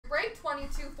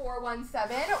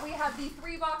417. We have the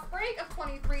 3-box break of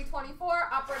 23-24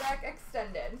 Upper Deck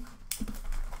Extended.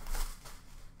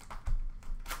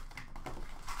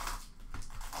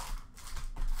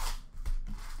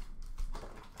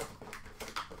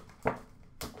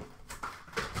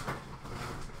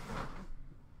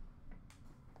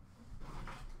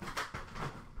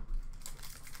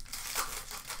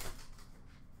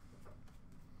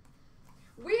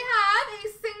 We have a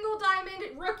single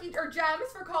diamond rookie or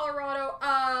gems for Colorado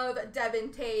of Devin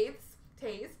Taves.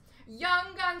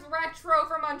 Young Guns retro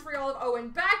for Montreal of Owen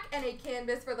Beck, and a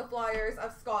canvas for the Flyers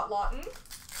of Scott Lawton.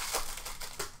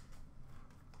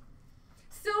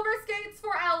 Silver Skates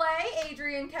for LA,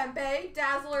 Adrian Kempe.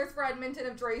 Dazzlers for Edmonton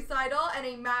of Draisaitl, and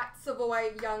a Matt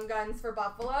Savoy Young Guns for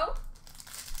Buffalo.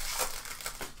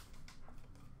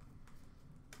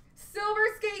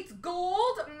 Silver Skates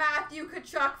Gold, Matthew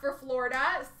Tkachuk for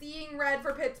Florida. Seeing Red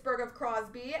for Pittsburgh of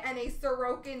Crosby, and a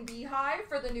Sorokin Beehive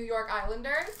for the New York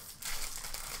Islanders.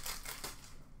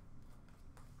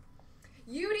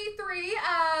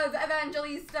 UD3 of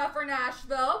Evangelista for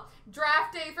Nashville.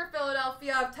 Draft Day for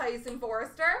Philadelphia of Tyson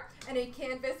Forrester, and a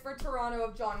canvas for Toronto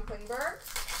of John Klingberg.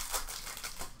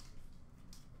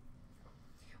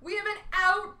 We have an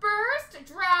Outburst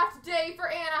Draft Day for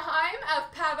Anaheim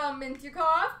of Pavel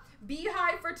Mintyukov.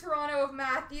 Beehive for Toronto of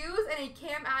Matthews, and a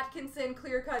Cam Atkinson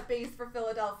clear-cut base for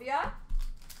Philadelphia.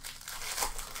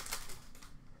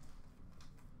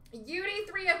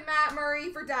 UD3 of Matt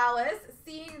Murray for Dallas.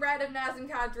 Seeing Red of Nazem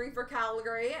Kadri for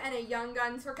Calgary, and a Young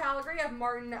Guns for Calgary of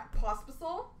Martin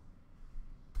Pospisil.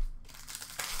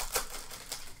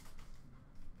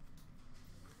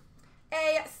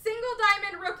 A single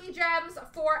diamond rookie gems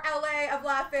for LA of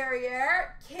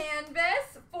Laferriere.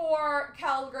 Canvas for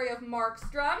Calgary of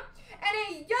Markstrom. And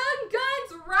a Young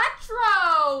Guns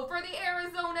retro for the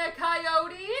Arizona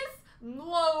Coyotes,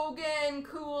 Logan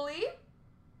Cooley.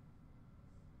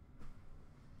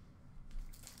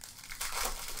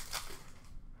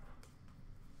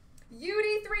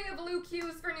 UD3 of Luke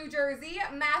Hughes for New Jersey,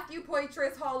 Matthew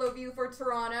Poitras Hollow View for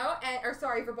Toronto,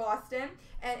 for Boston,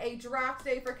 and a Draft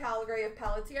Day for Calgary of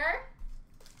Pelletier.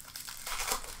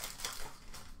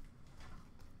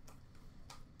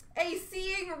 A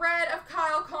Seeing Red of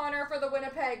Kyle Connor for the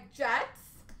Winnipeg Jets,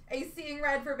 a Seeing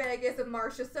Red for Vegas of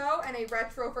Marchessault, and a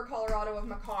retro for Colorado of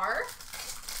Makar.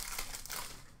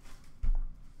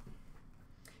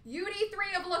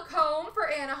 UD3 of Lacombe for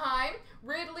Anaheim,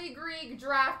 Ridley Greig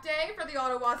Draft Day for the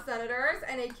Ottawa Senators,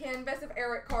 and a canvas of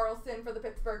Erik Karlsson for the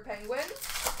Pittsburgh Penguins.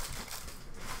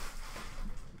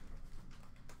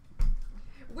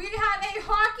 We have a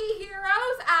Hockey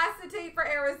Heroes acetate for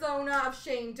Arizona of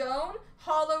Shane Doan,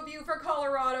 Hollow View for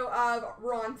Colorado of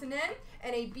Rantanen,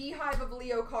 and a Beehive of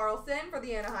Leo Carlson for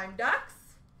the Anaheim Ducks.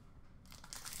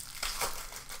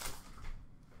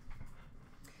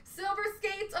 Silver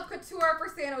Skates of Couture for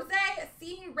San Jose,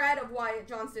 Seeing Red of Wyatt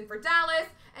Johnston for Dallas,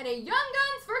 and a Young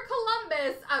Guns for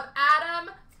Columbus of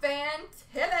Adam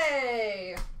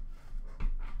Fantilli.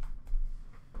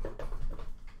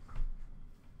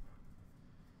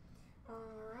 All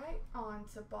right, on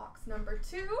to box number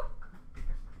 2.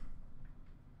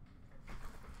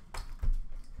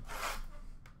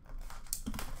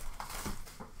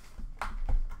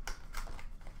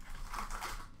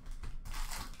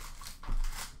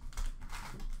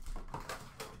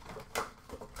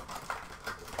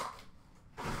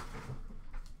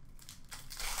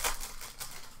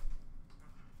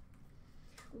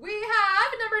 We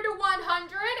have number to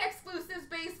 100, exclusives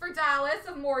base for Dallas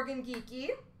of Morgan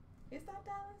Geekie. Is that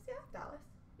Dallas? Yeah, Dallas.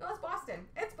 No, it's Boston.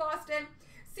 It's Boston.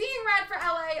 Seeing Red for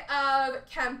LA of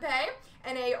Kempe,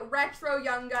 and a retro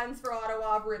Young Guns for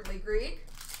Ottawa of Ridley Greig.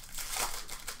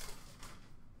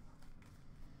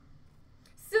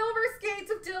 Silver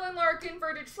Skates of Dylan Larkin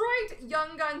for Detroit,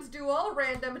 Young Guns duel,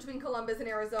 random between Columbus and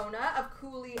Arizona of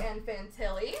Cooley and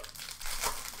Fantilli.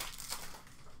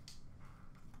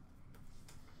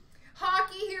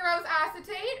 Hockey Heroes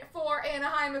acetate for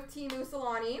Anaheim of Teemu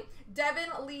Selanne,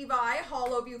 Devin Levi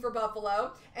Hollow View for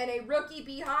Buffalo, and a rookie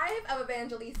Beehive of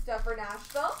Evangelista for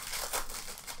Nashville.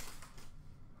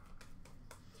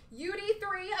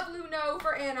 UD3 of Luneau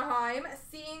for Anaheim,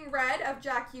 Seeing Red of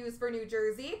Jack Hughes for New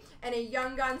Jersey, and a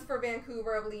Young Guns for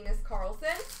Vancouver of Linus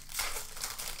Karlsson.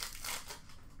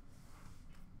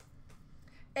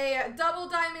 A double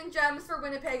diamond gems for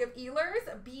Winnipeg of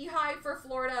Ehlers, Beehive for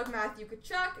Florida of Matthew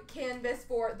Tkachuk, canvas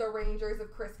for the Rangers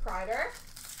of Chris Kreider.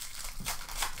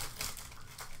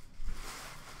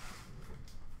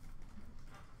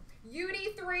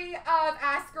 UD3 of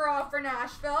Askarov for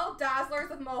Nashville,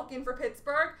 Dazzlers of Malkin for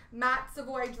Pittsburgh, Matt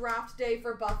Savoy Draft Day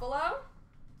for Buffalo.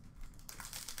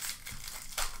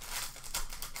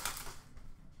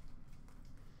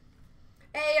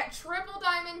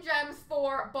 Diamond Gems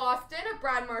for Boston of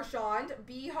Brad Marchand,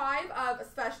 Beehive of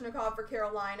Sveshnikov for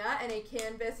Carolina, and a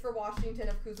canvas for Washington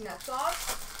of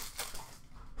Kuznetsov.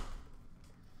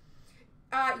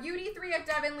 UD3 of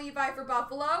Devin Levi for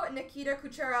Buffalo, Nikita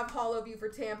Kucherov Hollow View for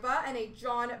Tampa, and a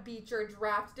John Beecher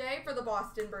Draft Day for the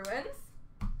Boston Bruins.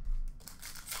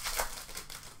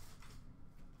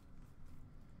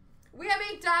 We have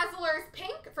a Dazzlers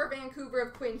Pink for Vancouver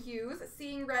of Quinn Hughes,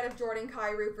 Seeing Red of Jordan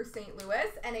Kyrou for St. Louis,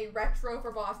 and a Retro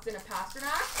for Boston of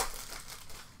Pasternak.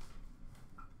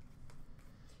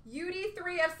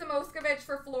 UD3 of Samoskovich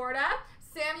for Florida,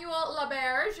 Samuel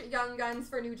Laberge, Young Guns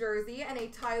for New Jersey, and a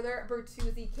Tyler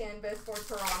Bertuzzi canvas for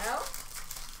Toronto.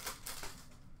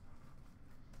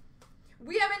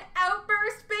 We have an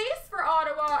Outburst base for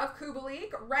Ottawa of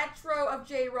Kubalik, Retro of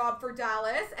J-Rob for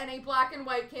Dallas, and a black and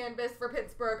white canvas for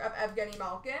Pittsburgh of Evgeny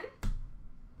Malkin.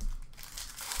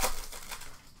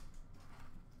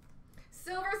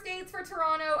 Silver Skates for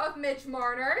Toronto of Mitch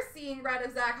Marner, Seeing Red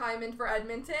of Zach Hyman for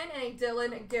Edmonton, and a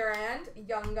Dylan Garand,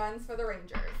 Young Guns for the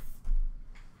Rangers.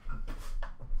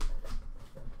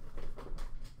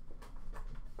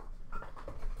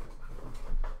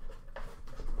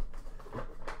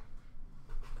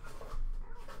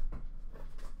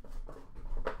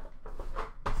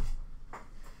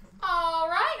 All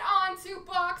right, on to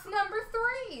box number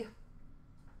 3.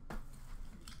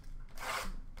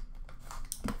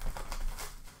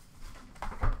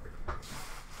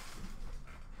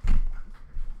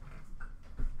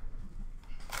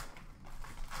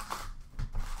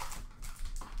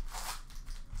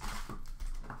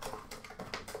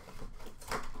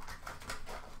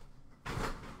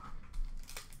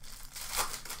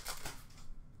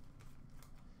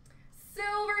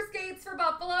 For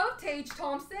Buffalo, Tage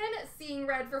Thompson, Seeing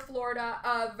Red for Florida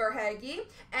of Verhaeghe,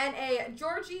 and a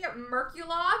Georgi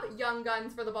Merkulov, Young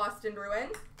Guns for the Boston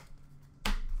Bruins.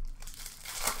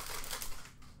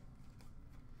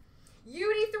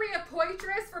 UD3 of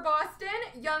Poitras for Boston,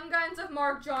 Young Guns of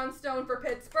Mark Johnstone for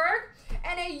Pittsburgh,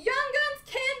 and a Young Guns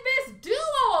canvas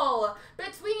duel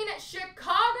between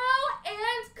Chicago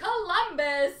and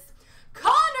Columbus,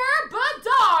 Connor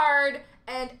Bedard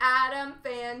and Adam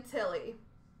Fantilli.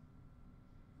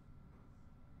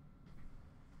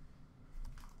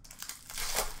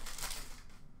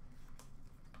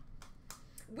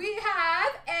 We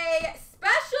have a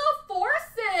Special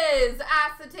Forces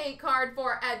acetate card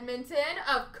for Edmonton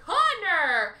of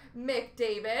Connor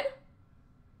McDavid.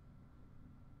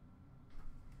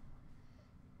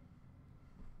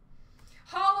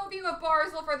 Hollow View of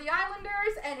Barzal for the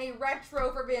Islanders, and a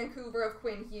Retro for Vancouver of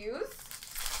Quinn Hughes.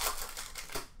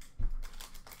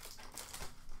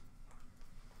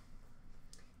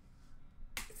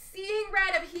 Seeing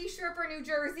Red of Heischer for New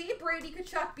Jersey, Brady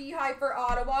Tkachuk Beehive for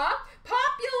Ottawa,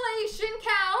 Population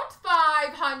Count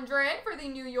 500 for the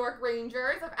New York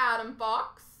Rangers of Adam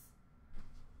Fox.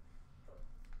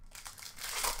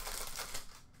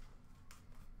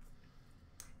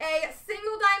 A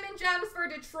Single Diamond Gems for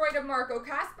Detroit of Marco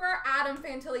Kasper, Adam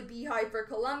Fantilli Beehive for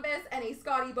Columbus, and a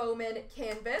Scotty Bowman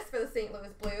canvas for the St.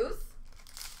 Louis Blues.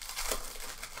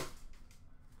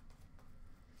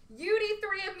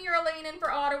 UD3 of Muralainen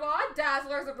for Ottawa,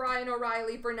 Dazzlers of Ryan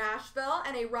O'Reilly for Nashville,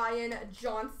 and a Ryan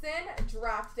Johnson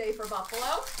Draft Day for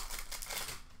Buffalo.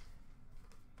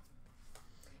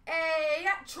 A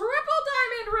Triple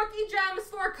Diamond Rookie Gems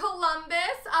for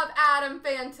Columbus of Adam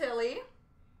Fantilli.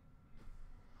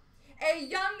 A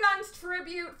Young Guns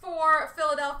Tribute for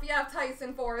Philadelphia of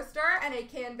Tyson Forrester, and a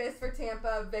canvas for Tampa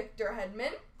of Victor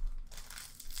Hedman.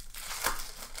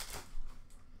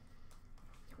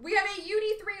 We have a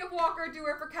UD3 of Walker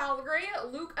Dewar for Calgary,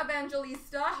 Luke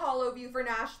Evangelista, Hollow View for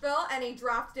Nashville, and a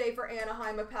Draft Day for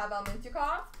Anaheim of Pavel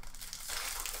Mintyukov.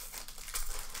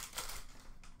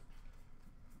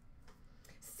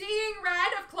 Seeing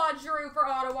Red of Claude Giroux for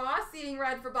Ottawa, Seeing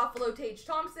Red for Buffalo, Tage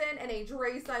Thompson, and a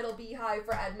Draisaitl Beehive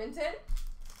for Edmonton.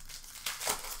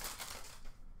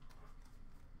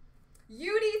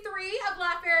 UD3 of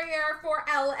Laferriere for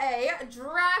LA,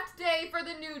 Draft Day for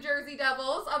the New Jersey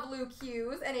Devils of Luke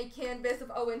Hughes, and a canvas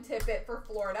of Owen Tippett for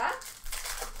Florida.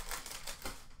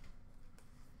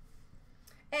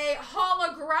 A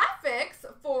Holographics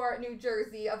for New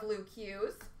Jersey of Luke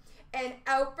Hughes. An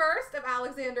Outburst of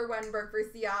Alexander Wenberg for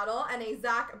Seattle, and a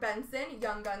Zach Benson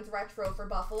Young Guns Retro for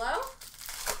Buffalo.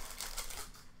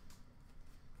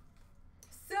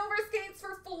 Silver Skates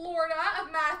for Florida of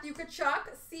Matthew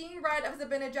Tkachuk, Seeing Red of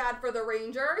Zibanejad for the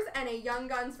Rangers, and a Young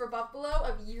Guns for Buffalo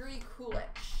of Yuri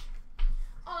Kulich.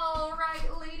 All right,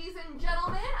 ladies and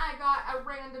gentlemen, I got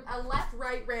a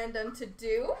left-right random to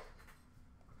do.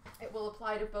 It will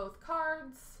apply to both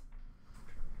cards.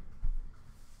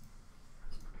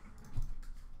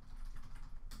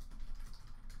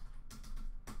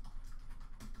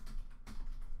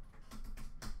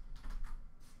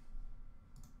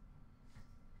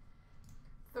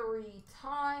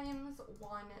 times.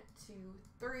 1, 2,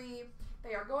 3.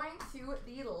 They are going to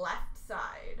the left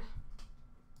side.